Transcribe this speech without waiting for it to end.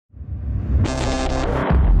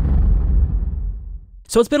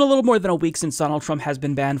So it's been a little more than a week since Donald Trump has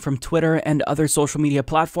been banned from Twitter and other social media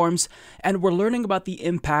platforms, and we're learning about the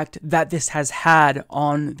impact that this has had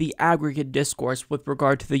on the aggregate discourse with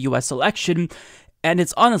regard to the US election, and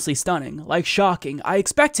it's honestly stunning, like shocking. I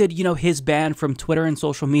expected, his ban from Twitter and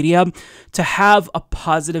social media to have a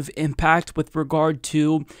positive impact with regard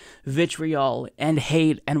to vitriol and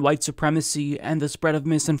hate and white supremacy and the spread of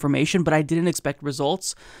misinformation, but I didn't expect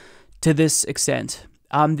results to this extent.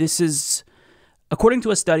 This is... According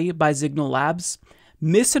to a study by Signal Labs,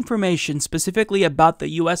 misinformation specifically about the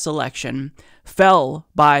US election fell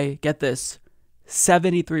by, get this,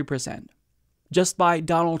 73%, just by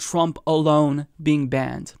Donald Trump alone being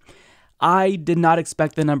banned. I did not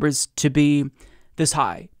expect the numbers to be this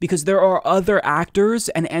high because there are other actors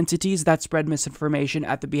and entities that spread misinformation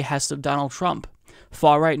at the behest of Donald Trump,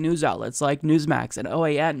 far-right news outlets like Newsmax and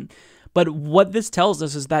OAN. But what this tells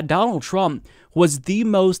us is that Donald Trump was the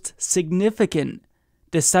most significant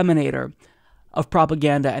disseminator of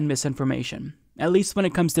propaganda and misinformation, at least when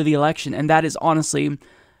it comes to the election, and that is honestly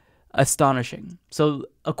astonishing. So,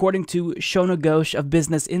 according to Shona Ghosh of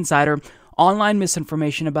Business Insider, online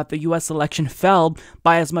misinformation about the US election fell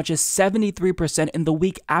by as much as 73% in the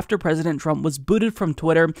week after President Trump was booted from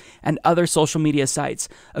Twitter and other social media sites.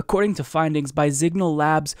 According to findings by Signal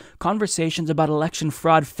Labs, conversations about election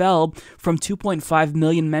fraud fell from 2.5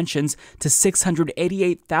 million mentions to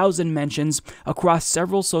 688,000 mentions across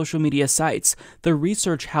several social media sites. The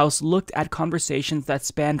research house looked at conversations that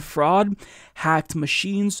spanned fraud, hacked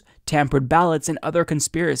machines, tampered ballots, and other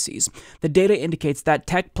conspiracies. The data indicates that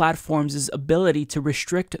tech platforms' ability to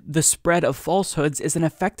restrict the spread of falsehoods is an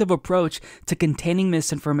effective approach to containing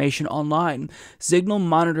misinformation online. Signal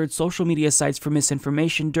monitored social media sites for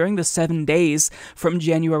misinformation during the 7 days from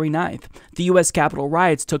January 9th. The U.S. Capitol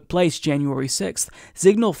riots took place January 6th.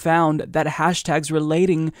 Signal found that hashtags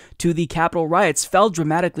relating to the Capitol riots fell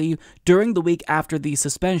dramatically during the week after these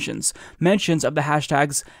suspensions. Mentions of the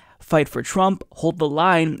hashtags Fight for Trump, Hold the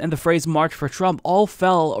Line, and the phrase March for Trump all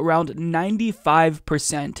fell around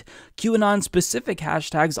 95%. QAnon-specific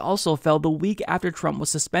hashtags also fell the week after Trump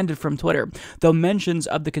was suspended from Twitter, though mentions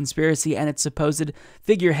of the conspiracy and its supposed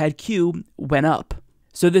figurehead Q went up.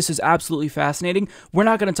 So this is absolutely fascinating. We're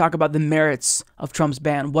not going to talk about the merits of Trump's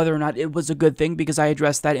ban, whether or not it was a good thing, because I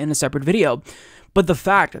addressed that in a separate video. But the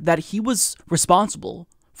fact that he was responsible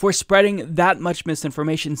for spreading that much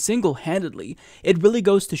misinformation single-handedly, it really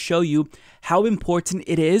goes to show you how important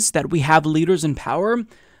it is that we have leaders in power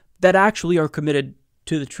that actually are committed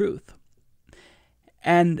to the truth.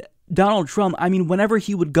 And Donald Trump, whenever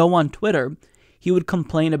he would go on Twitter, he would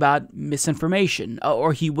complain about misinformation,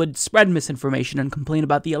 or he would spread misinformation and complain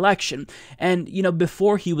about the election. And,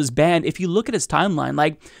 before he was banned, if you look at his timeline,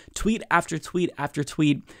 like tweet after tweet after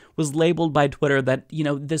tweet was labeled by Twitter that,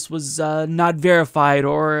 this was not verified,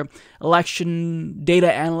 or election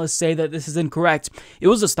data analysts say that this is incorrect. It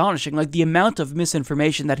was astonishing. Like, the amount of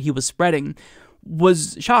misinformation that he was spreading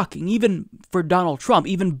was shocking, even for Donald Trump,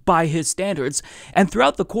 even by his standards. And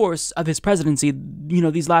throughout the course of his presidency,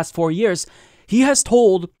 these last 4 years, he has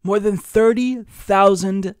told more than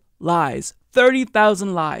 30,000 lies.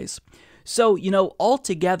 30,000 lies. So,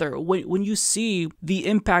 altogether, when you see the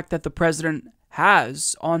impact that the president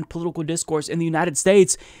has on political discourse in the United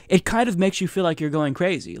States, it kind of makes you feel like you're going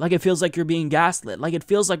crazy. Like, it feels like you're being gaslit. Like, it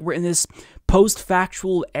feels like we're in this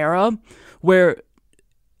post-factual era where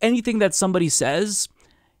anything that somebody says,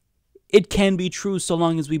 it can be true so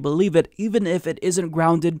long as we believe it, even if it isn't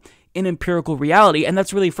grounded in empirical reality. And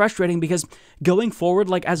that's really frustrating, because going forward,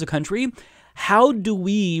 like, as a country, how do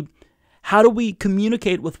we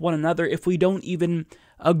communicate with one another if we don't even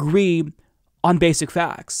agree on basic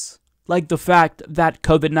facts? Like the fact that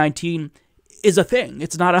COVID-19 is a thing.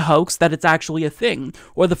 It's not a hoax, that it's actually a thing.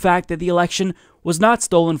 Or the fact that the election was not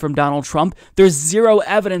stolen from Donald Trump. There's zero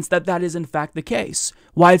evidence that that is in fact the case.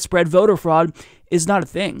 Widespread voter fraud is not a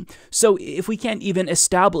thing. So if we can't even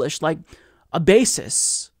establish like a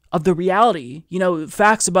basis of the reality,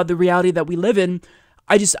 facts about the reality that we live in,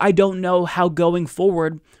 I don't know how going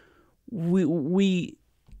forward we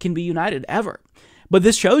can be united ever. But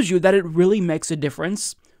this shows you that it really makes a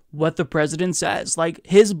difference what the president says. Like,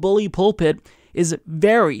 his bully pulpit is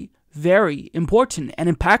very, very important and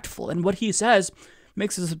impactful, and what he says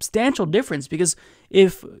makes a substantial difference, because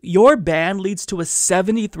if your ban leads to a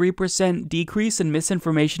 73% decrease in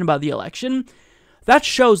misinformation about the election, that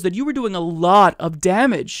shows that you were doing a lot of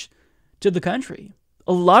damage to the country.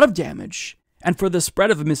 A lot of damage. And for the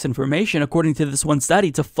spread of misinformation, according to this one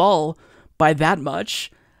study, to fall by that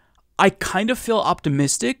much, I kind of feel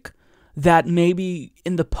optimistic that maybe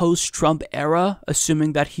in the post-Trump era,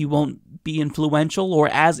 assuming that he won't be influential or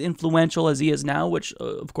as influential as he is now, which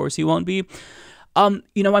of course he won't be. I'm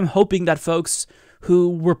hoping that folks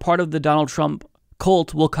who were part of the Donald Trump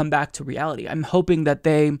cult will come back to reality. I'm hoping that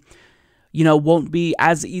they, won't be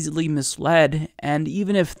as easily misled. And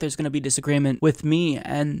even if there's going to be disagreement with me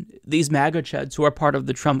and these MAGA chuds who are part of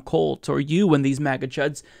the Trump cult, or you and these MAGA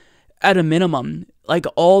chuds, at a minimum, like,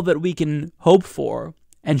 all that we can hope for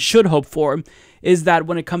and should hope for is that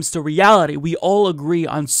when it comes to reality, we all agree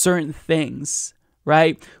on certain things,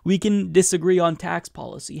 right? We can disagree on tax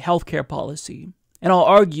policy, healthcare policy, and I'll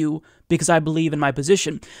argue because I believe in my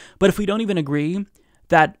position. But if we don't even agree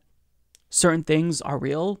that certain things are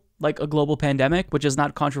real, like a global pandemic, which is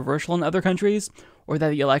not controversial in other countries, or that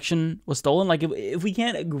the election was stolen, like, if we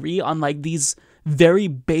can't agree on, like, these very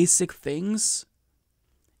basic things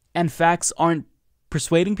and facts aren't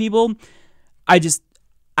persuading people,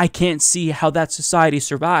 I can't see how that society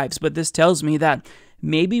survives. But this tells me that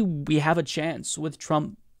maybe we have a chance with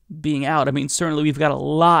Trump being out. I mean, certainly we've got a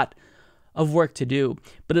lot of work to do,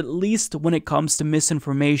 but at least when it comes to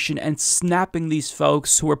misinformation and snapping these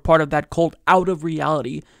folks who are part of that cult out of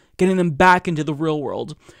reality, getting them back into the real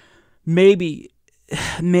world, maybe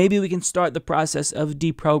we can start the process of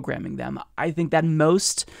deprogramming them. I think that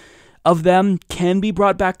most of them can be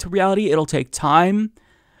brought back to reality. It'll take time,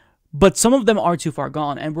 but some of them are too far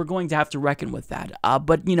gone, and we're going to have to reckon with that.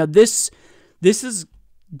 But this is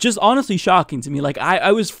just honestly shocking to me. Like,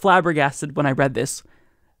 I was flabbergasted when I read this.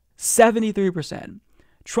 73%.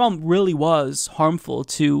 Trump really was harmful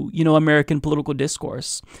to, American political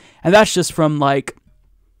discourse. And that's just from, like,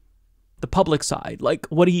 the public side. Like,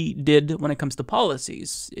 what he did when it comes to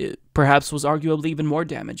policies, it perhaps was arguably even more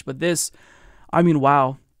damage. But this,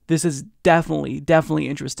 wow, this is definitely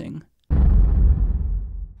interesting.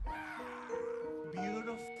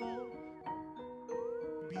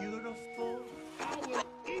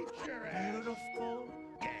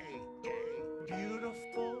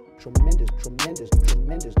 Tremendous, tremendous,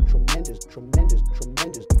 tremendous, tremendous, tremendous, tremendous,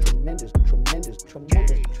 tremendous, tremendous, tremendous,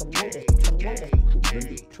 tremendous, tremendous,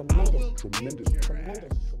 tremendous, tremendous,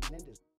 tremendous, tremendous.